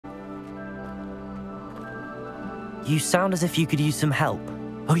You sound as if you could use some help.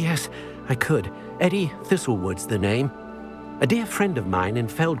 Oh yes, I could. Eddie Thistlewood's the name. A dear friend of mine in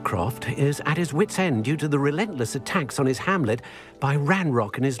Feldcroft is at his wit's end due to the relentless attacks on his hamlet by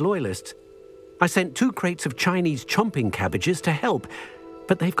Ranrock and his loyalists. I sent 2 crates of Chinese chomping cabbages to help,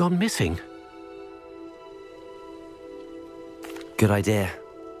 but they've gone missing. Good idea.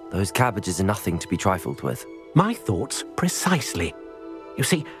 Those cabbages are nothing to be trifled with. My thoughts precisely. You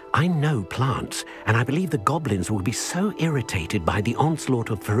see, I know plants, and I believe the goblins will be so irritated by the onslaught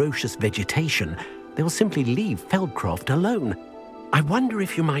of ferocious vegetation, they'll simply leave Feldcroft alone. I wonder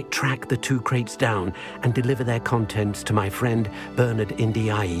if you might track the 2 crates down and deliver their contents to my friend Bernard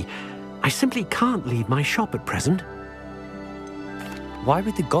Indiai. I simply can't leave my shop at present. Why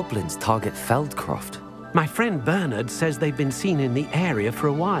would the goblins target Feldcroft? My friend Bernard says they've been seen in the area for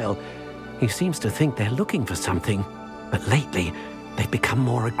a while. He seems to think they're looking for something, but lately they've become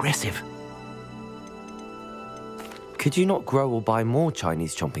more aggressive. Could you not grow or buy more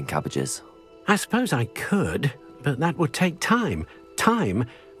Chinese chomping cabbages? I suppose I could, but that would take time. Time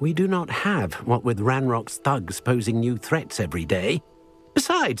we do not have, what with Ranrock's thugs posing new threats every day.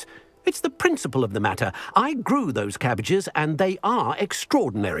 Besides, it's the principle of the matter. I grew those cabbages, and they are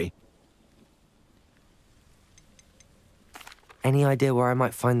extraordinary. Any idea where I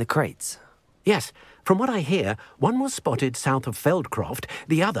might find the crates? Yes. From what I hear, one was spotted south of Feldcroft.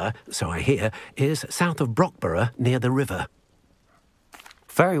 The other, so I hear, is south of Brockborough, near the river.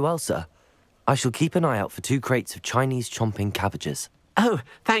 Very well, sir. I shall keep an eye out for 2 crates of Chinese chomping cabbages. Oh,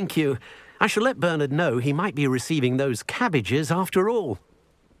 thank you. I shall let Bernard know he might be receiving those cabbages after all.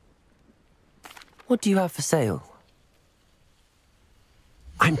 What do you have for sale?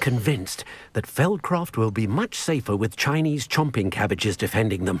 I'm convinced that Feldcroft will be much safer with Chinese chomping cabbages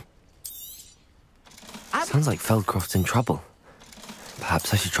defending them. Sounds like Feldcroft's in trouble.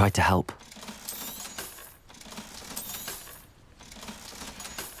 Perhaps I should try to help.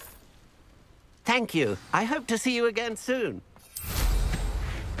 Thank you. I hope to see you again soon.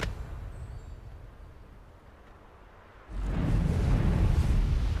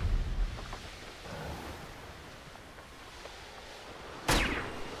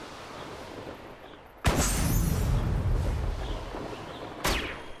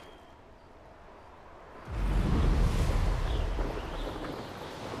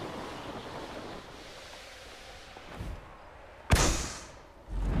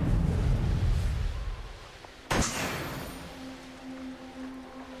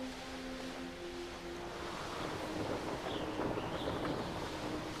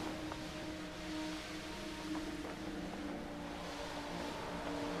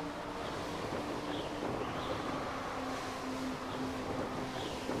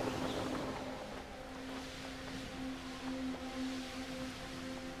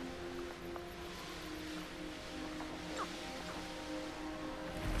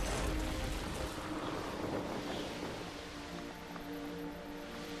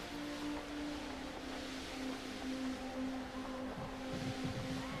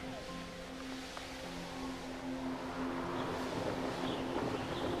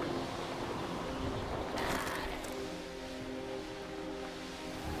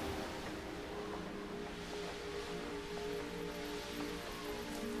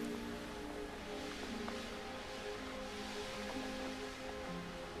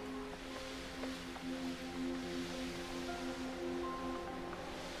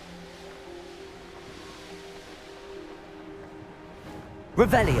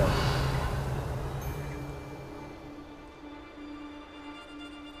 Revelio.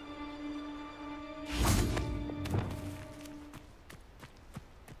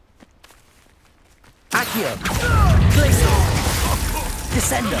 Accio. Glacial.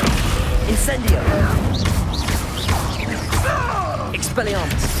 Descendo. Incendio.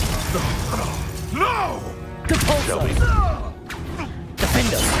 Expelliarmus. No! Depulso.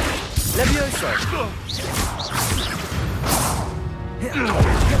 Defendo. Levioso.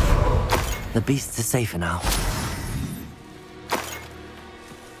 The beasts are safer now.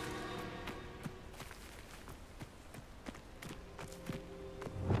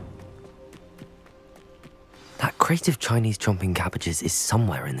 That crate of Chinese chomping cabbages is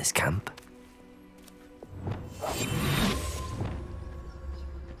somewhere in this camp.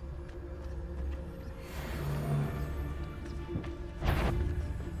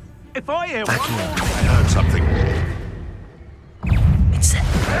 If I hear one Vacuum. more... I heard something. It's it.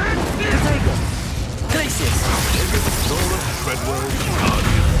 Potato. Glacius. Treadwell,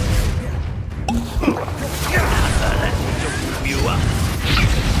 Guardian.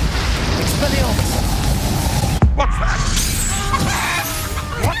 Expelliarmus. What's that?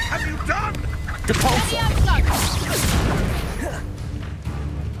 What have you done? Depulso.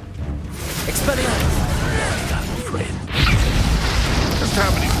 Expelliarmus! Friend. Just how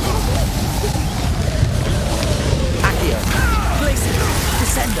many? Accio! Glacier!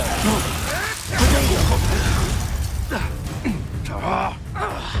 Descendo! Tornado!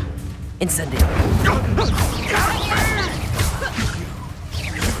 Incendio!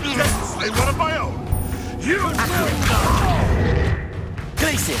 Yes, one of my own. You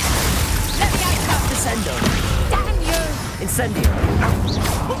Glacier! Descendo! Damn you! Incendio!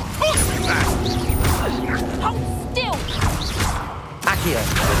 Hold still! Accio!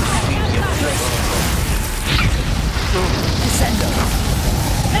 Descendo!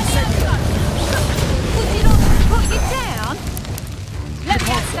 Incendio! Would you not put you down? Let me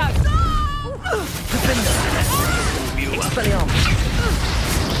go! Defendo! Expelliarmus!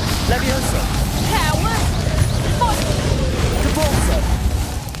 Leviosa! Coward! Fight! Cabalsa!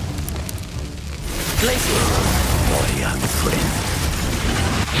 Glacier! My young friend.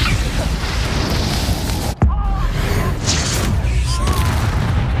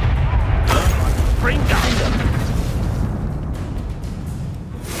 bring down.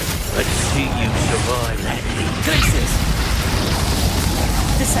 Let's see you survive that heat. Glaciers!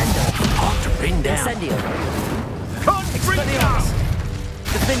 Descendo! Hard to bring down. Incendio! Can't bring down. Expelliarmus!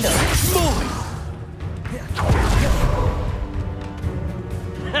 Defendo!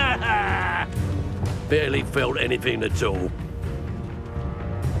 Barely felt anything at all.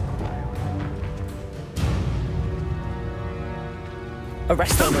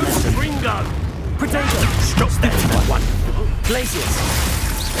 Arresto Momentum! Ringo! Potato! Stop that one. Glaciers!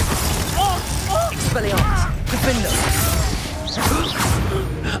 Expelliarmus! Defendo!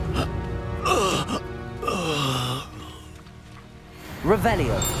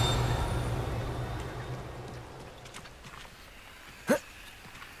 Revelio!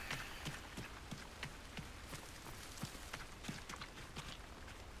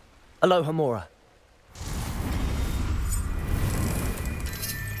 Aloha Mora.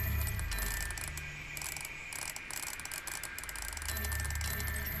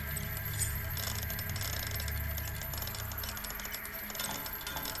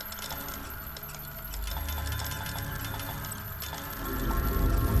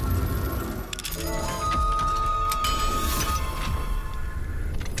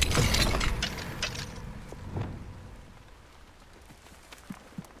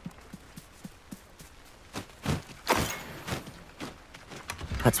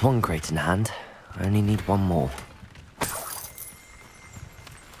 That's one crate in hand. I only need one more.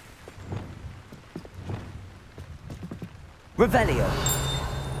 Revelio!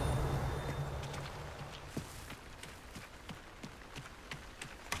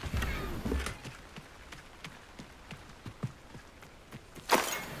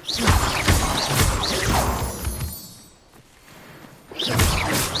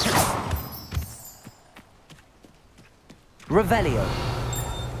 Revelio!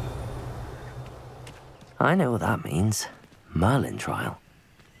 I know what that means. Merlin trial.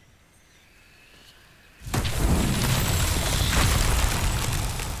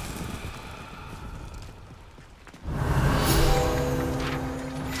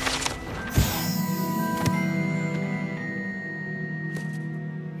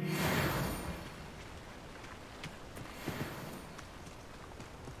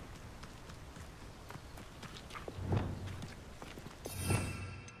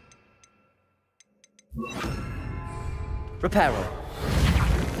 Reparo.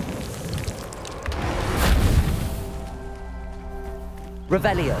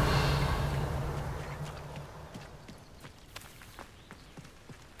 Revelio.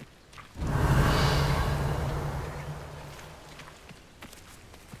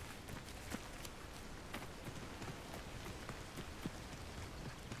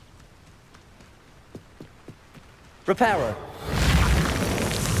 Reparo.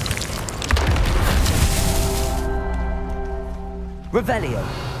 Revelio.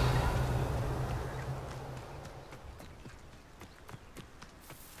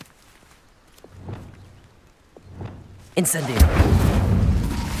 Incendio.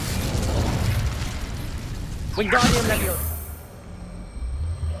 Wingardium Leviosa.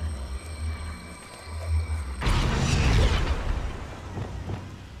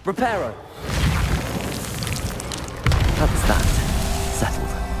 Reparo. That's that. Settled.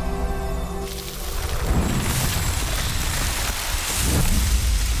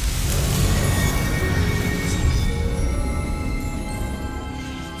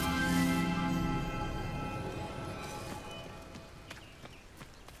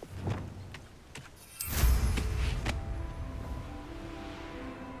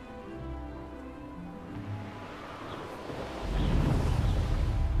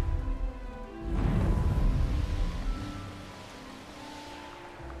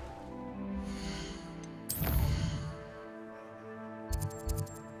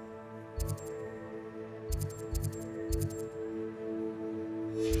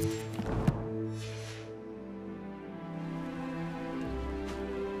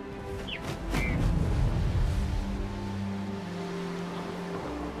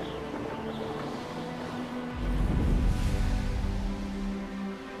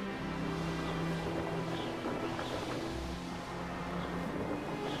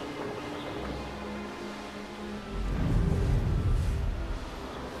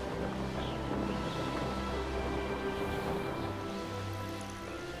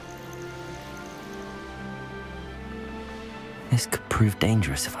 This could prove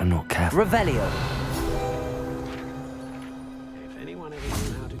dangerous if I'm not careful. Revelio! If anyone ever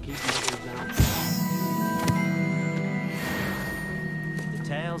knew how to keep things out. The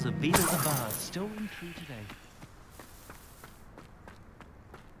tales of beetles and birds still ring true today.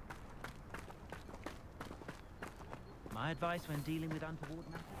 My advice when dealing with untoward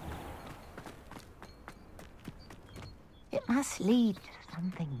matters? It must lead to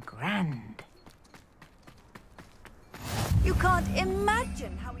something grand. You can't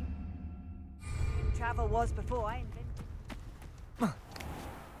imagine how travel was before I invented.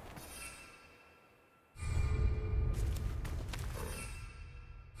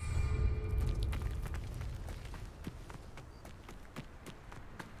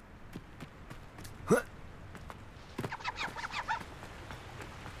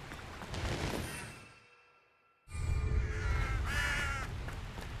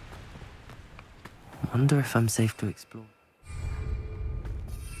 I wonder if I'm safe to explore.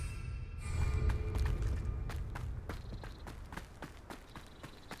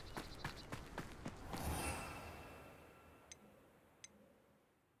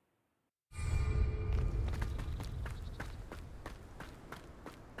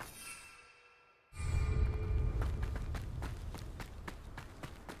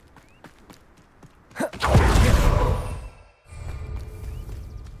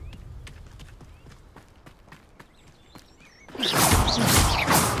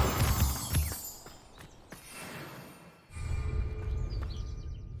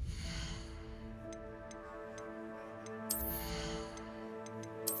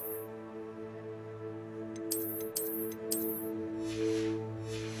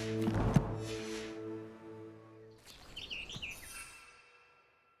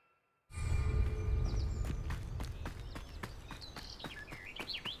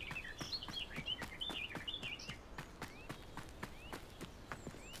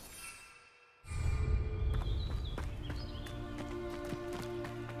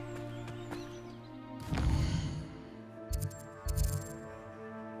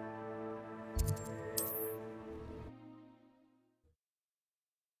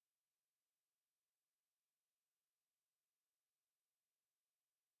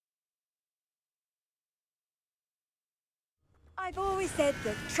 I've always said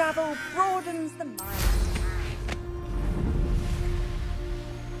that travel broadens the mind.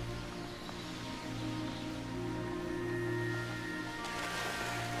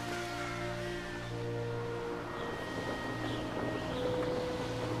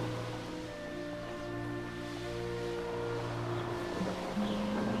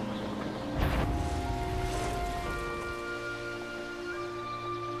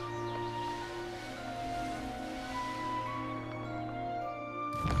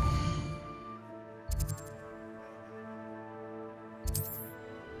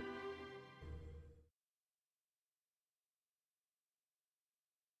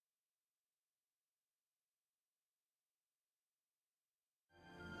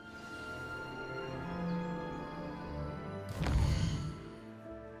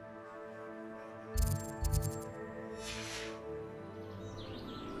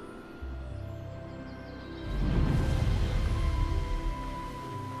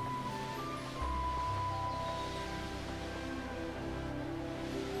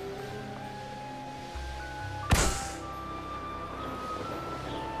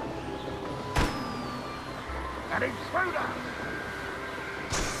 An intruder!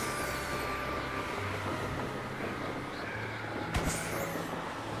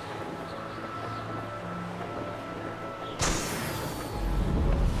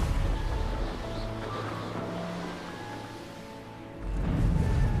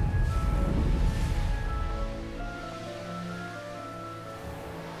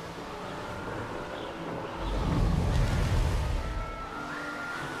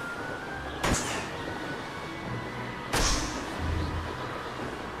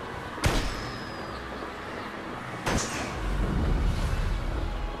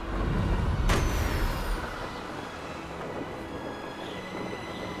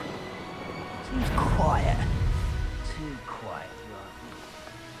 Seems quiet. Too quiet,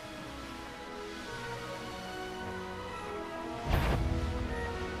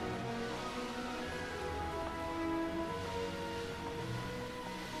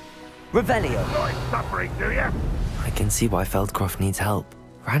 Revelio! Enjoy suffering, do you? I can see why Feldcroft needs help.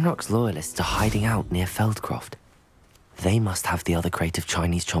 Ranrock's loyalists are hiding out near Feldcroft. They must have the other crate of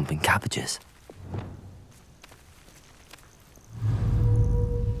Chinese chomping cabbages.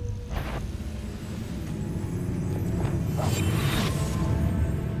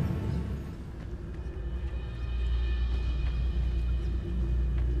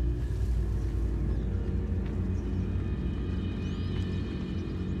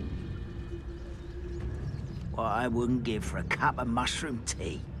 What I wouldn't give for a cup of mushroom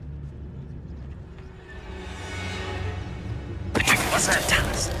tea. What's that?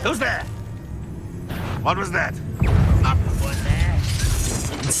 Who's there? What was that? What there?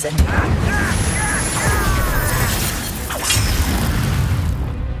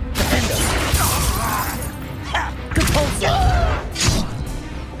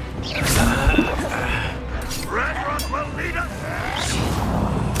 Ranrock will lead us!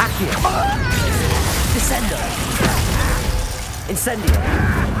 Descender! Incendio!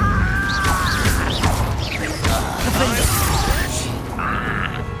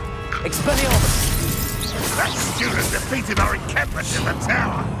 Expelliarmus! That student defeated our encampment in the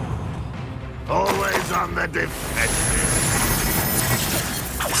tower. Always on the defensive.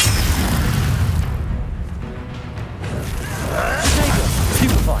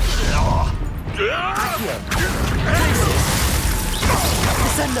 Stupefy! Accio!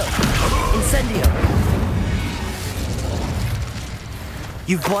 Descendo! Incendio!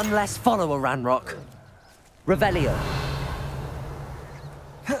 You've one less follower, Ranrock. Revelio.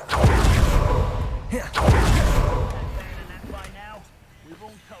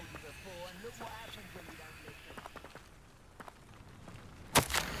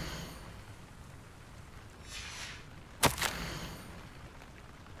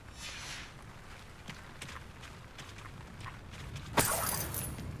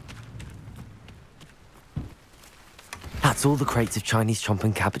 That's all the crates of Chinese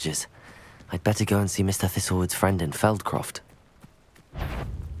chomping cabbages. I'd better go and see Mr. Thistlewood's friend in Feldcroft.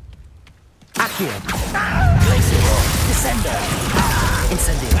 Accio! Glacius! Descender!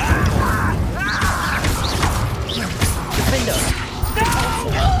 Incendio! Defender!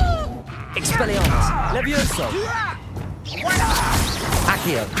 Expelliarmus! Levioso!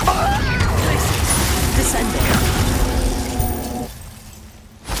 Accio! Glacius! Descender!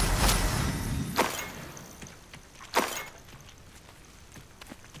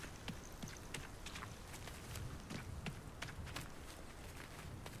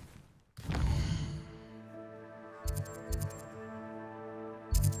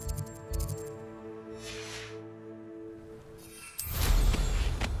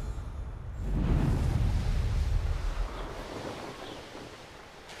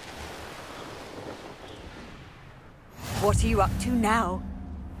 What are you up to now?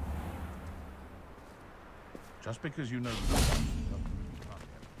 Just because you know...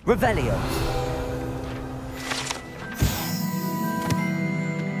 Revelio.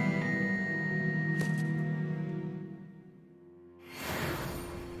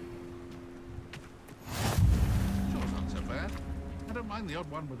 Sure, not so bad. I don't mind the odd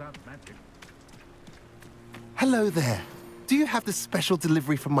one without magic. Hello there. Do you have the special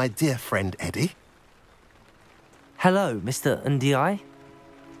delivery from my dear friend Eddie? Hello, Mr. Ndi.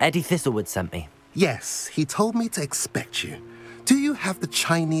 Eddie Thistlewood sent me. Yes, he told me to expect you. Do you have the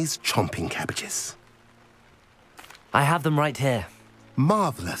Chinese chomping cabbages? I have them right here.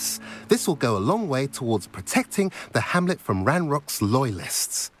 Marvelous. This will go a long way towards protecting the hamlet from Ranrock's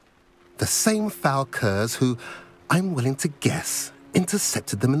loyalists. The same foul curs who, I'm willing to guess,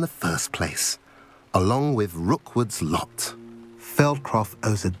 intercepted them in the first place, along with Rookwood's lot. Feldcroft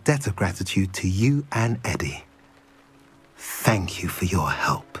owes a debt of gratitude to you and Eddie. Thank you for your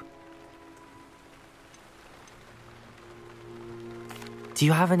help. Do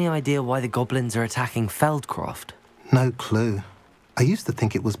you have any idea why the goblins are attacking Feldcroft? No clue. I used to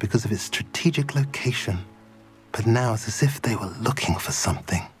think it was because of its strategic location, but now it's as if they were looking for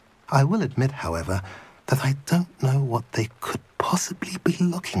something. I will admit, however, that I don't know what they could possibly be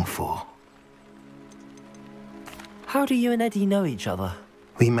looking for. How do you and Eddie know each other?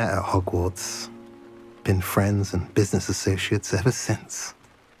 We met at Hogwarts. Been friends and business associates ever since.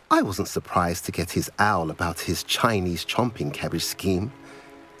 I wasn't surprised to get his owl about his Chinese chomping cabbage scheme.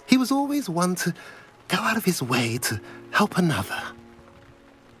 He was always one to go out of his way to help another.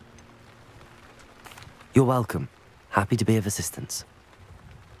 You're welcome. Happy to be of assistance.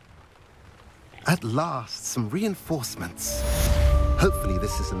 At last, some reinforcements. Hopefully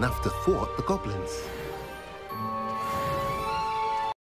this is enough to thwart the goblins.